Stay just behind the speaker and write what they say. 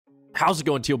How's it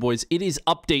going, Teal Boys? It is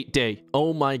update day.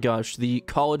 Oh my gosh, the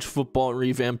college football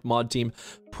revamped mod team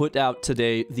put out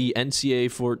today the NCAA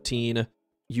 14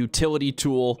 utility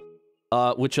tool,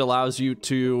 which allows you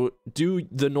to do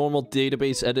the normal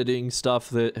database editing stuff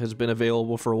that has been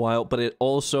available for a while, but it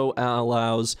also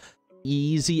allows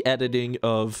easy editing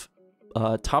of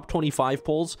top 25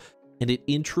 polls, and it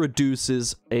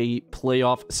introduces a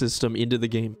playoff system into the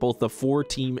game, both a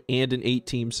 4-team and an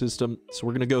 8-team system. So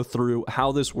we're going to go through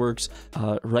how this works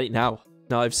right now.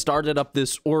 Now, I've started up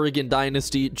this Oregon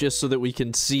dynasty just so that we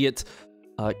can see it,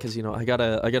 because, you know, I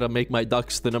gotta make my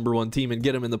Ducks the #1 team and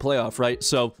get them in the playoff, right?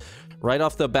 So right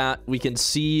off the bat, we can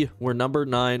see we're number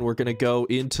 9. We're going to go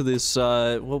into this,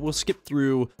 well, we'll skip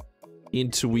through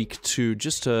into week 2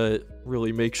 just to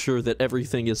really make sure that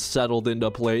everything is settled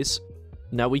into place.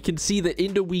 Now, we can see that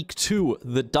into week 2,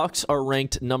 the Ducks are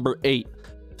ranked number 8.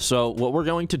 So what we're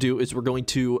going to do is we're going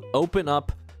to open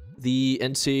up the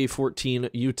NCAA 14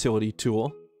 utility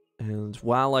tool. And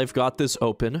while I've got this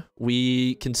open,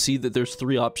 we can see that there's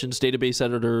 3 options: database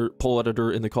editor, poll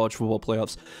editor, and the college football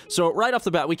playoffs. So right off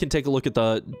the bat, we can take a look at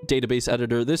the database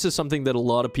editor. This is something that a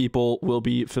lot of people will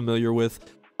be familiar with.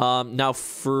 Now,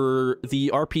 for the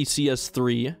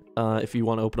RPCS3, if you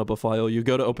want to open up a file, you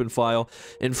go to open file.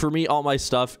 And for me, all my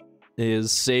stuff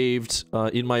is saved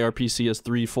in my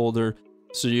RPCS3 folder.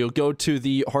 So you'll go to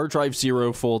the hard drive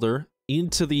 0 folder,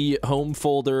 into the home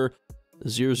folder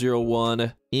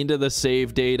 001, into the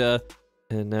save data.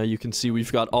 And now you can see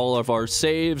we've got all of our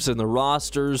saves and the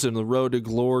rosters and the road to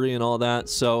glory and all that.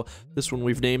 So this one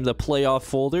we've named the playoff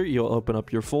folder. You'll open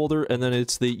up your folder, and then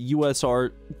it's the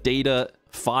USR data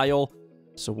file.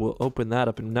 So we'll open that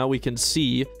up, and now we can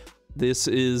see this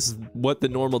is what the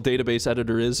normal database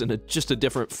editor is in just a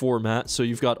different format. So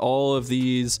you've got all of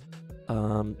these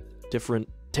different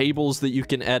tables that you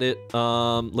can edit.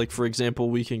 Like, for example,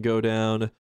 we can go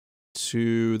down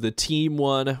to the team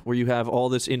one where you have all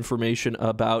this information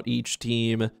about each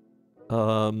team.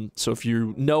 So if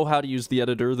you know how to use the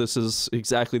editor, this is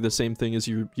exactly the same thing as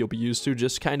you'll be used to,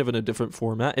 just kind of in a different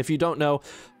format. If you don't know,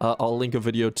 I'll link a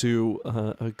video to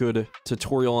a good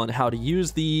tutorial on how to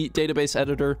use the database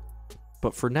editor.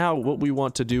 But for now, what we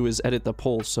want to do is edit the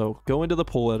poll. So go into the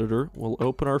poll editor. We'll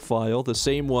open our file, the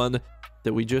same one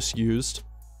that we just used,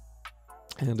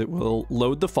 and it will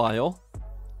load the file.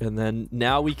 And then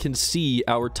now we can see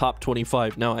our top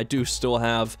 25. Now, I do still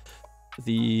have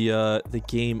the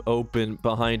game open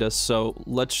behind us, so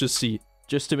let's just see.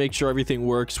 Just to make sure everything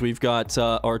works, we've got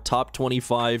our top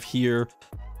 25 here.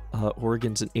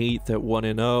 Oregon's an 8th at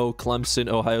 1-0. Clemson,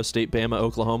 Ohio State, Bama,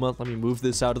 Oklahoma. Let me move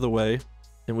this out of the way.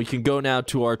 And we can go now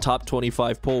to our top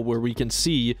 25 poll, where we can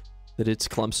see that it's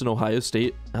Clemson, Ohio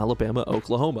State, Alabama,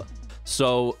 Oklahoma.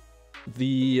 So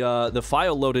the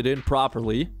file loaded in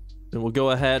properly. And we'll go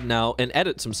ahead now and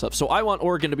edit some stuff. So I want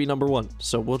Oregon to be #1.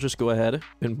 So we'll just go ahead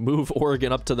and move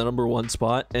Oregon up to the #1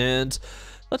 spot. And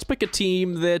let's pick a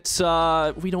team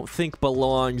that we don't think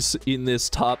belongs in this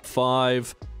top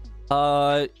 5.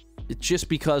 Just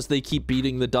because they keep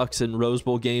beating the Ducks in Rose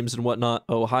Bowl games and whatnot.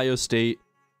 Ohio State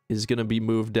is going to be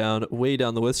moved down, way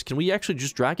down the list. Can we actually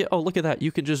just drag it? Oh, look at that.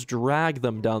 You can just drag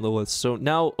them down the list. So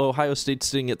now Ohio State's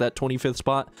sitting at that 25th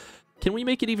spot. Can we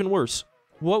make it even worse?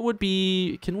 What would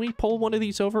be... Can we pull one of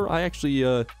these over? I actually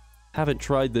haven't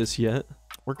tried this yet.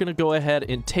 We're going to go ahead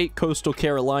and take Coastal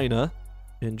Carolina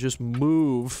and just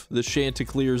move the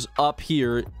Chanticleers up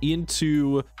here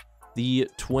into the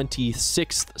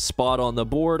 26th spot on the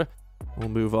board. We'll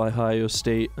move Ohio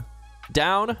State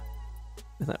down,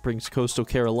 and that brings Coastal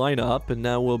Carolina up, and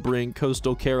now we'll bring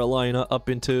Coastal Carolina up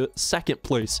into 2nd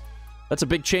place. That's a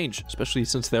big change, especially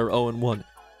since they're 0-1.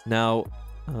 Now...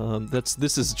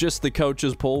 this is just the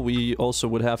coaches poll. We also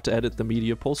would have to edit the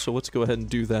media poll, so let's go ahead and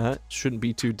do that. Shouldn't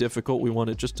be too difficult. We want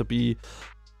it just to be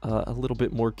a little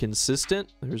bit more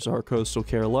consistent. There's our Coastal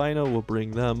Carolina. We'll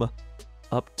bring them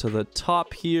up to the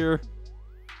top here.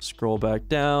 Scroll back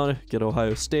down, get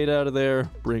Ohio State out of there,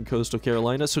 bring Coastal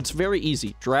Carolina. So it's very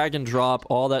easy. Drag and drop,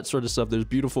 all that sort of stuff. There's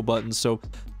beautiful buttons. So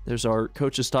there's our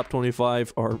coaches top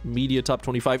 25, our media top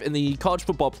 25, and the college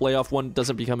football playoff one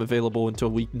doesn't become available until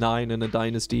week 9 in a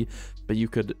dynasty, but you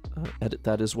could edit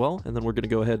that as well. And then we're going to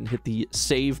go ahead and hit the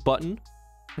save button.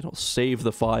 It'll save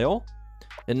the file.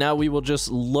 And now we will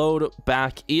just load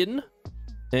back in.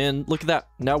 And look at that.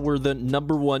 Now we're the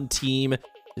 #1 team.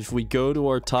 If we go to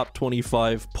our top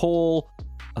 25 poll,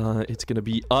 it's going to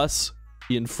be us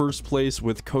in 1st place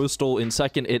with Coastal in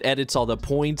 2nd. It edits all the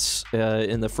points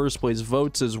in the 1st place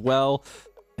votes as well.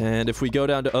 And if we go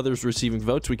down to others receiving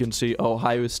votes, we can see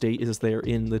Ohio State is there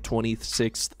in the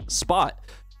 26th spot.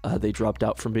 They dropped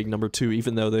out from being #2,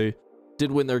 even though they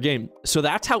did win their game. So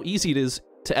that's how easy it is.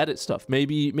 to edit stuff.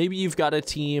 Maybe you've got a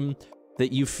team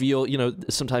that you feel, you know,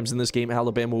 sometimes in this game,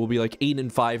 Alabama will be like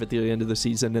 8-5 at the end of the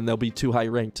season, and they'll be too high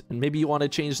ranked. And maybe you want to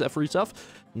change that for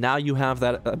yourself. Now you have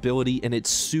that ability, and it's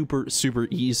super, super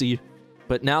easy.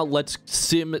 But now let's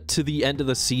sim to the end of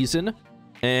the season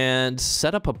and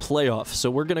set up a playoff. So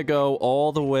we're going to go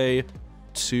all the way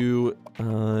to,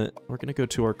 we're going to go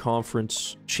to our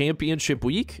conference championship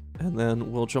week, and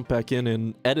then we'll jump back in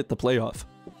and edit the playoff.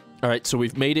 All right, so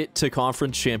we've made it to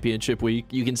conference championship week.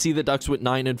 You can see the Ducks went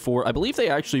 9-4. I believe they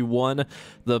actually won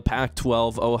the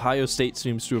Pac-12. Ohio State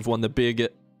seems to have won the Big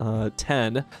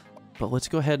 10. But let's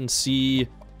go ahead and see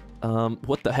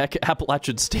what the heck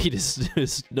Appalachian State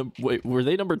is. Wait, were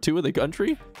they number 2 in the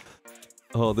country?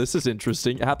 Oh, this is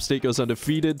interesting. App State goes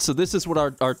undefeated. So this is what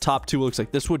our top 2 looks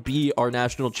like. This would be our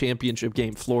national championship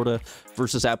game, Florida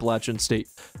versus Appalachian State.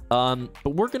 But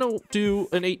we're going to do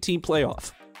an 18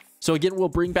 playoff. So again, we'll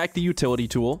bring back the utility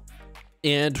tool,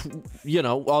 and, you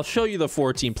know, I'll show you the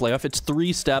 4-team playoff. It's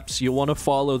 3 steps. You want to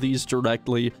follow these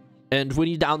directly. And when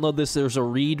you download this, there's a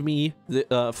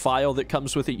README file that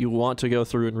comes with it. You want to go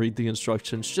through and read the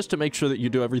instructions just to make sure that you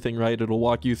do everything right. It'll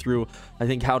walk you through, I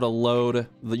think, how to load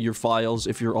your files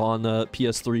if you're on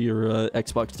PS3 or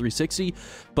Xbox 360.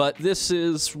 But this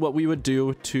is what we would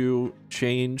do to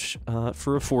change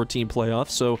for a 4-team playoff.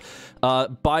 So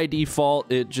by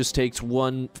default, it just takes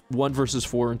 1 versus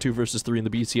 4 and 2 versus 3 in the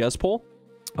BCS poll.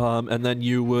 And then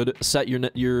you would set your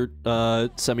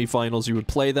semifinals, you would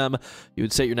play them, you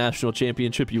would set your national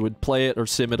championship, you would play it or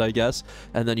sim it, I guess,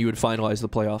 and then you would finalize the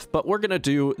playoff. But we're gonna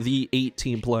do the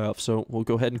 8-team playoff, so we'll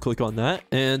go ahead and click on that.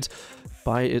 And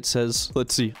by it says,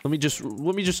 let's see, let me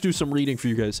just do some reading for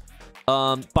you guys.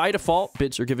 By default,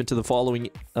 bids are given to the following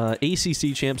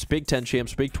ACC champs, Big 10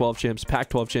 champs, Big 12 champs,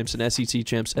 Pac-12 champs, and SEC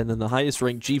champs, and then the highest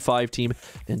ranked G5 team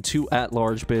and 2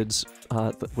 at-large bids,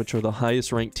 which are the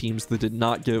highest ranked teams that did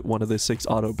not get one of the 6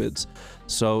 auto bids.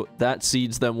 So that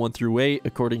seeds them 1 through 8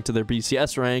 according to their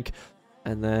BCS rank,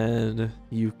 and then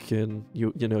you can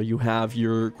you have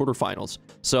your quarterfinals.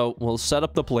 So we'll set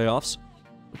up the playoffs,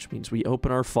 which means we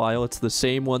open our file. It's the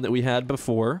same one that we had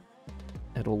before.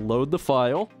 It'll load the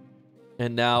file.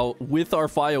 And now with our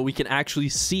file, we can actually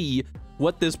see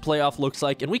what this playoff looks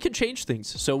like, and we can change things.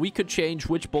 So we could change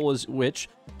which bowl is which.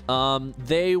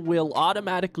 They will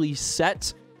automatically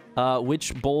set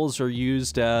which bowls are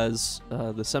used as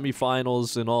the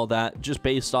semifinals and all that, just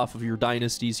based off of your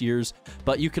dynasty's years.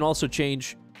 But you can also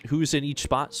change who's in each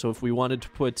spot. So if we wanted to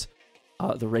put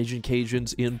the Raging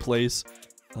Cajuns in place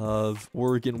of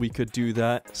Oregon, we could do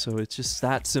that. So it's just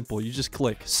that simple. You just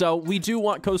click. So we do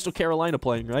want Coastal Carolina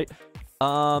playing, right?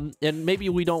 And maybe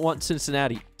we don't want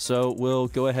Cincinnati. So we'll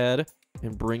go ahead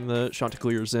and bring the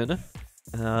Chanticleers in.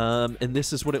 And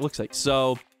this is what it looks like.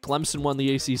 So Clemson won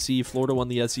the ACC, Florida won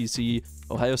the SEC,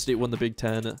 Ohio State won the Big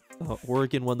 10,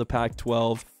 Oregon won the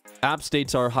Pac-12, App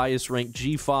State's our highest ranked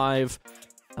G5,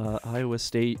 Iowa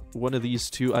State, one of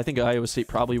these two, I think Iowa State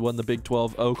probably won the Big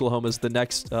 12, Oklahoma's the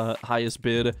next highest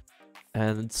bid,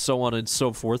 and so on and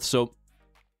so forth. So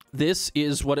this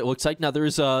is what it looks like. Now,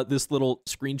 there's this little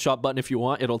screenshot button if you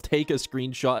want. It'll take a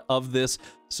screenshot of this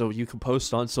so you can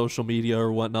post on social media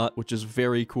or whatnot, which is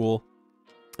very cool.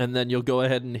 And then you'll go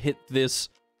ahead and hit this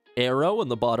arrow in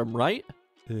the bottom right,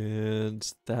 and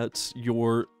that's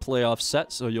your playoff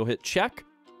set. So you'll hit check.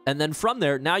 And then from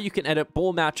there, now you can edit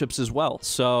bowl matchups as well.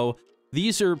 So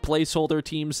these are placeholder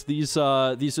teams. These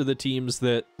are the teams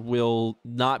that will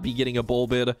not be getting a bowl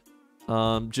bid.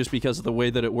 Just because of the way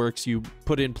that it works, you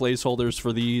put in placeholders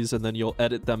for these, and then you'll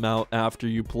edit them out after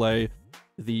you play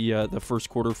the first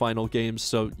quarterfinal games.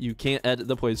 So you can't edit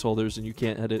the placeholders, and you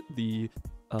can't edit the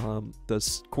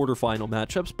quarterfinal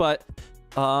matchups. But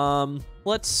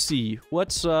let's see,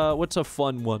 what's a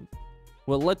fun one?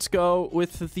 Well, let's go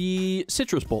with the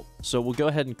Citrus Bowl. So we'll go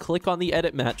ahead and click on the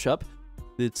edit matchup.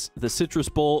 It's the Citrus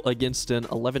Bowl against an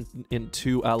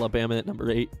 11-2 Alabama at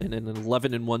number 8 and an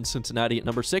 11-1 Cincinnati at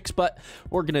number 6. But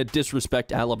we're going to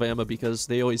disrespect Alabama because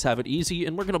they always have it easy.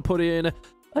 And we're going to put in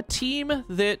a team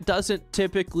that doesn't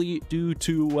typically do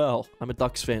too well. I'm a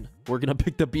Ducks fan. We're going to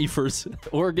pick the Beavers.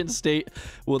 Oregon State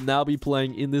will now be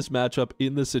playing in this matchup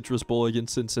in the Citrus Bowl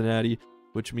against Cincinnati,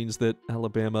 which means that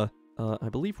Alabama, I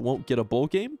believe, won't get a bowl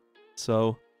game.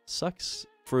 So sucks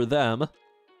for them,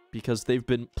 because they've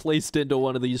been placed into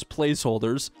one of these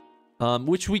placeholders,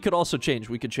 which we could also change.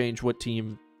 We could change what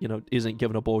team, isn't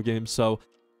given a bowl game. So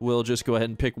we'll just go ahead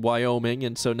and pick Wyoming,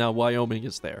 and so now Wyoming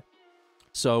is there.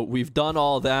 So we've done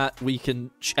all that. We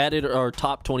can edit our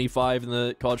top 25 in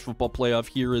the college football playoff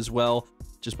here as well,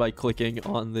 just by clicking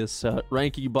on this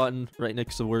ranking button right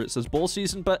next to where it says bowl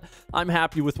season. But I'm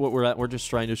happy with what we're at. We're just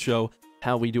trying to show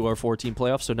how we do our 14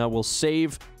 playoffs. So now we'll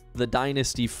save the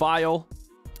Dynasty file.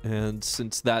 And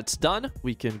since that's done,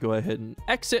 we can go ahead and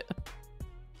exit.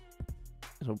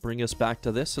 It'll bring us back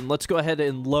to this. And let's go ahead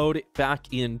and load it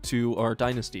back into our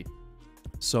Dynasty.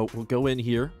 So we'll go in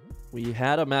here. We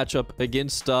had a matchup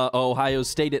against Ohio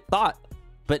State, it thought.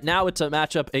 But now it's a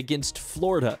matchup against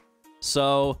Florida.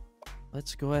 So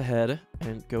let's go ahead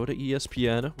and go to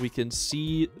ESPN. We can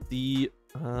see the...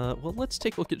 well, let's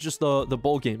take a look at just the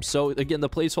bowl games. So again, the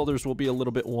placeholders will be a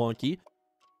little bit wonky.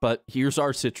 But here's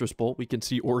our Citrus Bowl. We can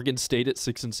see Oregon State at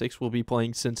 6-6 will be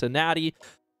playing Cincinnati.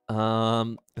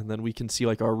 And then we can see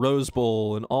like our Rose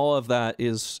Bowl and all of that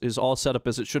is all set up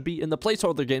as it should be. In the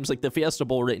placeholder games, like the Fiesta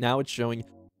Bowl right now, it's showing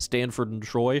Stanford and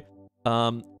Troy.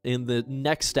 In the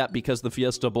next step, because the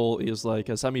Fiesta Bowl is like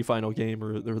a semifinal game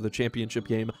or the championship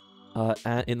game,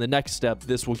 in the next step,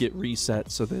 this will get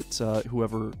reset so that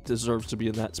whoever deserves to be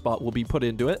in that spot will be put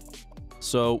into it.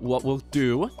 So what we'll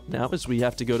do now is we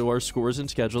have to go to our scores and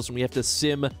schedules, and we have to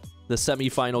sim the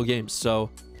semifinal games. So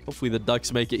hopefully the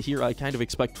Ducks make it here. I kind of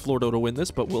expect Florida to win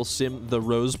this, but we'll sim the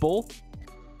Rose Bowl.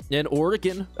 And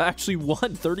Oregon actually won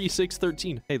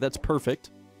 36-13. Hey, that's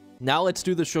perfect. Now let's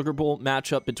do the Sugar Bowl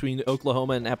matchup between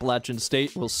Oklahoma and Appalachian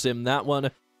State. We'll sim that one.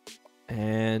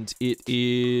 And it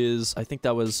is, I think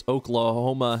that was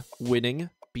Oklahoma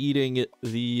winning, beating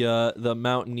the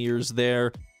Mountaineers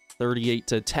there.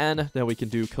 38-10. Now we can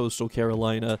do Coastal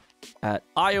Carolina at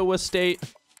Iowa State.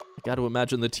 I got to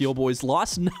imagine the Teal Boys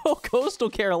lost. No,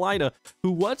 Coastal Carolina,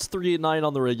 who was 3-9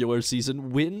 on the regular season,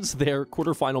 wins their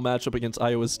quarterfinal matchup against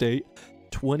Iowa State,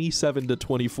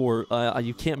 27-24.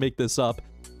 You can't make this up.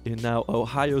 And now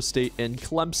Ohio State and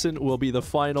Clemson will be the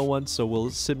final one, so we'll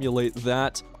simulate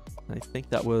that. I think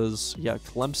that was, yeah,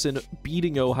 Clemson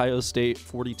beating Ohio State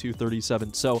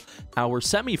 42-37. So our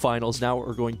semifinals now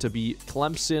are going to be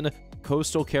Clemson,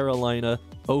 Coastal Carolina,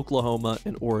 Oklahoma,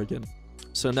 and Oregon.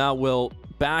 So now we'll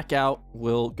back out.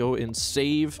 We'll go and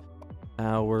save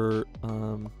our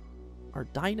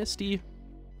Dynasty.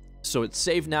 So it's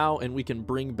saved now, and we can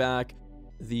bring back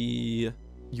the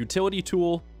utility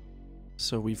tool.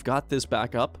 So we've got this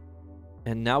back up.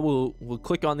 And now we'll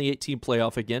click on the 18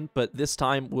 playoff again, but this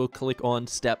time we'll click on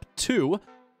step 2,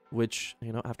 which,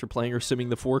 you know, after playing or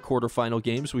simming the 4 quarterfinal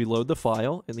games, we load the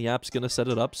file, and the app's going to set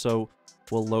it up. So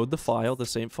we'll load the file, the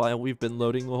same file we've been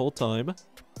loading the whole time.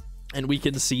 And we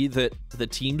can see that the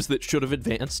teams that should have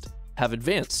advanced have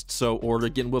advanced. So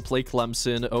Oregon will play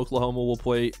Clemson, Oklahoma will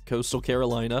play Coastal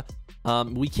Carolina.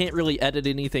 We can't really edit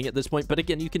anything at this point, but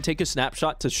again, you can take a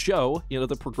snapshot to show, you know,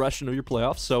 the progression of your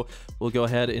playoffs. So we'll go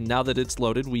ahead, and now that it's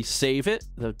loaded, we save it.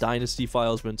 The Dynasty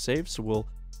file has been saved, so we'll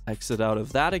exit out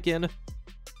of that again.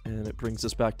 And it brings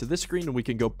us back to this screen, and we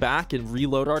can go back and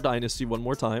reload our Dynasty one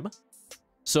more time.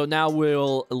 So now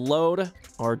we'll load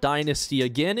our Dynasty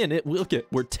again, and we're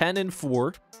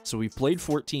 10-4. So we've played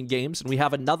 14 games, and we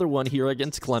have another one here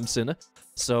against Clemson.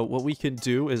 So what we can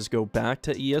do is go back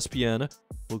to ESPN.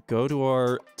 We'll go to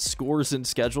our scores and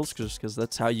schedules, because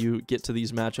that's how you get to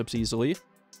these matchups easily.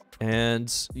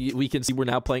 And we can see we're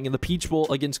now playing in the Peach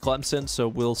Bowl against Clemson. So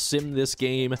we'll sim this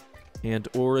game, and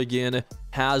Oregon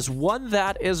has won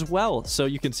that as well. So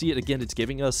you can see it again. It's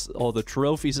giving us all the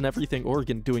trophies and everything.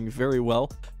 Oregon doing very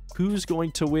well. Who's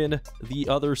going to win the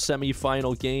other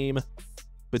semifinal game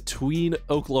between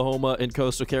Oklahoma and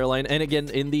Coastal Carolina? And again,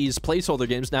 in these placeholder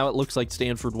games, now it looks like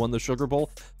Stanford won the Sugar Bowl,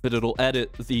 but it'll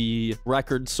edit the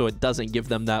record so it doesn't give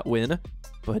them that win.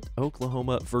 But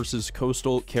Oklahoma versus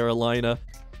Coastal Carolina,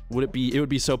 it would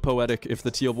be so poetic if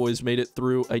the Teal Boys made it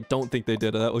through. I don't think they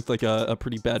did. That looked like a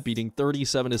pretty bad beating,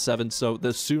 37-7. So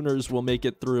the Sooners will make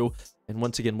it through. And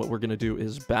once again, what we're going to do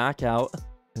is back out,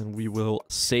 and we will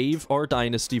save our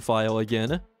Dynasty file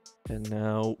again. And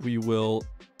now we will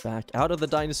back out of the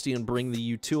Dynasty and bring the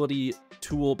utility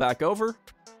tool back over.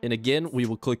 And again, we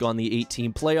will click on the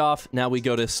 18 playoff. Now we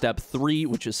go to step 3,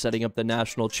 which is setting up the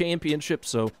national championship.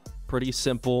 So pretty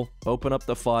simple. Open up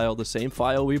the file, the same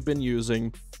file we've been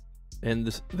using.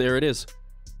 And there it is.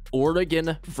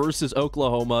 Oregon versus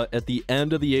Oklahoma at the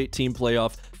end of the 18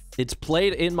 playoff. It's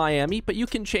played in Miami, but you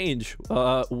can change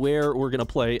where we're going to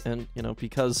play. And, you know,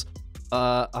 because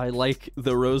I like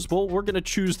the Rose Bowl, we're going to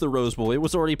choose the Rose Bowl. It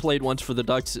was already played once for the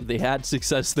Ducks. They had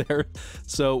success there.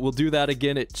 So we'll do that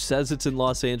again. It says it's in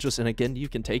Los Angeles. And again, you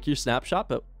can take your snapshot.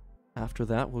 But after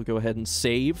that, we'll go ahead and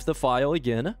save the file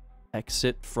again.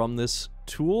 Exit from this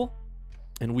tool.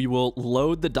 And we will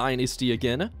load the Dynasty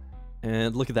again.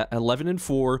 And look at that,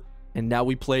 11-4. And now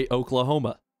we play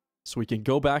Oklahoma. So we can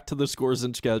go back to the scores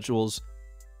and schedules.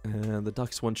 And the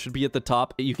Ducks one should be at the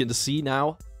top. You can see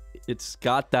now it's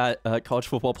got that college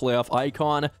football playoff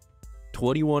icon.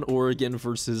 21 Oregon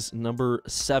versus number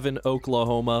 7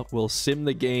 Oklahoma. We'll sim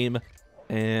the game,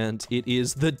 and it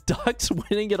is the Ducks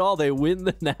winning it all. They win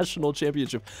the national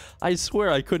championship. I swear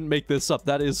I couldn't make this up.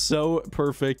 That is so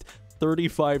perfect.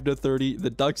 35-30. The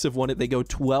Ducks have won it. They go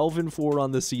 12-4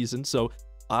 on the season, so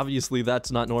obviously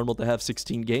that's not normal to have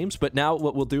 16 games. But now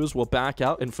what we'll do is we'll back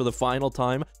out, and for the final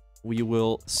time, we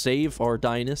will save our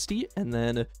dynasty and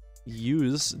then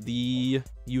use the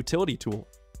utility tool.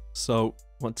 So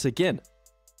once again,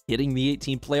 hitting the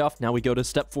 18 playoff. Now we go to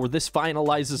step 4. This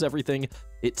finalizes everything.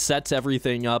 It sets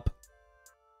everything up.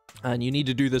 And you need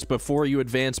to do this before you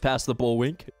advance past the bull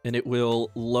wink. And it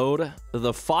will load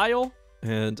the file.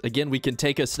 And again, we can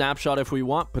take a snapshot if we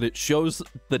want, but it shows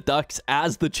the Ducks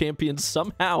as the champions,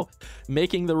 somehow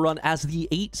making the run as the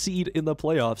 8 seed in the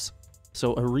playoffs.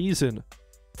 So a reason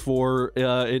for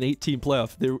an 18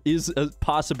 playoff. There is a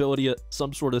possibility of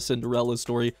some sort of Cinderella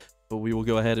story, but we will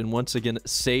go ahead and once again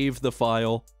save the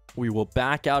file. We will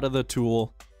back out of the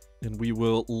tool, and we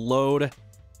will load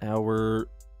our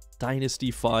dynasty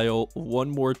file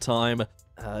one more time.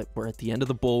 We're at the end of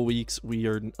the bowl weeks. We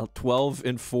are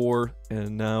 12-4,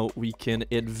 and now we can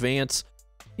advance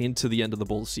into the end of the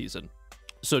bowl season.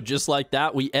 So just like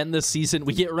that, we end the season.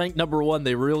 We get ranked number 1.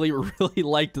 They really, really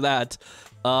liked that.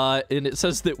 And it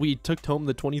says that we took home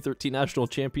the 2013 national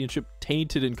championship,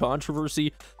 tainted in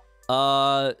controversy.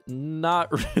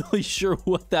 Not really sure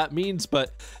what that means,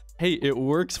 but hey, it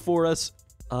works for us.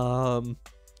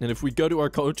 And if we go to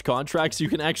our coach contracts, you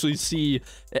can actually see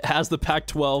it has the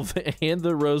Pac-12 and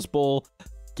the Rose Bowl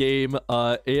game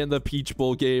and the Peach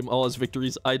Bowl game, all his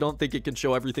victories. I don't think it can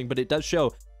show everything, but it does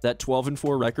show that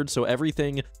 12-4 record, so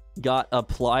everything got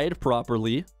applied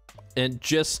properly. And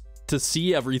just to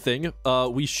see everything,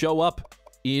 we show up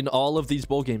in all of these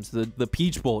bowl games. The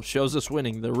Peach Bowl shows us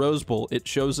winning. The Rose Bowl, it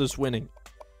shows us winning.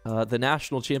 The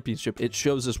national championship, it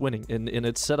shows us winning. And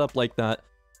it's set up like that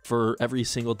for every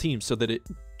single team, so that it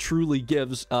truly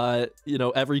gives you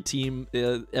know, every team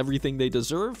everything they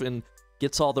deserve and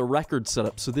gets all the records set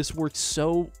up. So this works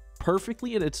so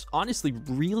perfectly, and it's honestly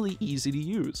really easy to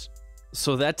use.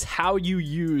 So that's how you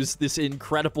use this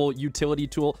incredible utility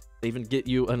tool. They even get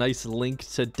you a nice link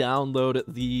to download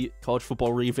the College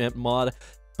Football Revamped mod.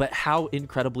 But how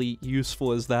incredibly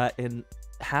useful is that? And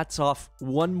hats off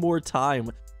one more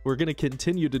time. We're going to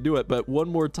continue to do it, but one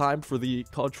more time for the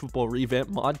College Football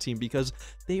Revamped mod team, because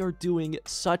they are doing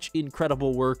such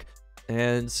incredible work.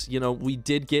 And, you know, we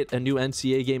did get a new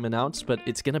NCAA game announced, but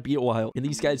it's going to be a while. And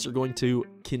these guys are going to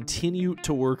continue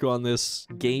to work on this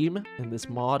game and this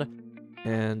mod.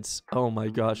 And, oh my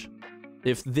gosh,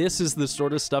 if this is the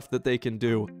sort of stuff that they can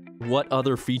do, what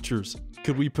other features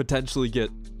could we potentially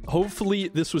get? Hopefully,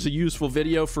 this was a useful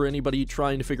video for anybody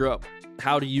trying to figure out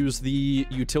how to use the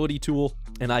utility tool.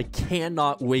 And I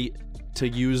cannot wait to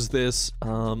use this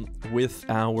with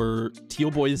our Teal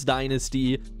Boys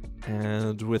Dynasty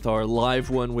and with our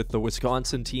live one with the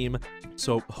Wisconsin team.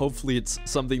 So hopefully it's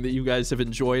something that you guys have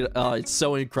enjoyed. It's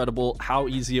so incredible how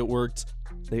easy it worked.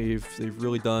 They've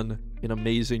really done an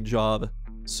amazing job.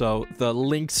 So the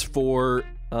links for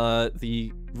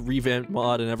the revamped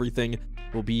mod and everything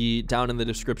will be down in the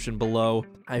description below.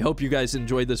 I hope you guys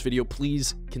enjoyed this video.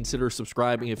 Please consider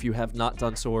subscribing if you have not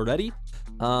done so already.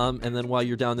 And then while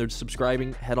you're down there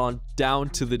subscribing, head on down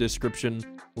to the description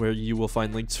where you will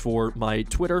find links for my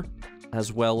Twitter,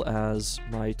 as well as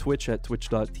my Twitch at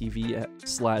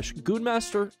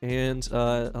twitch.tv/GoonMaster, and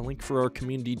a link for our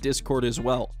community Discord as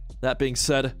well. That being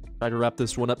said, try to wrap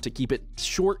this one up to keep it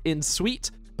short and sweet,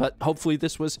 but hopefully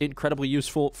this was incredibly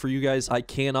useful for you guys. I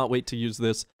cannot wait to use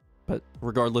this. But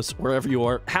regardless, wherever you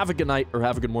are, have a good night or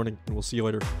have a good morning, and we'll see you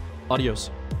later. Adios.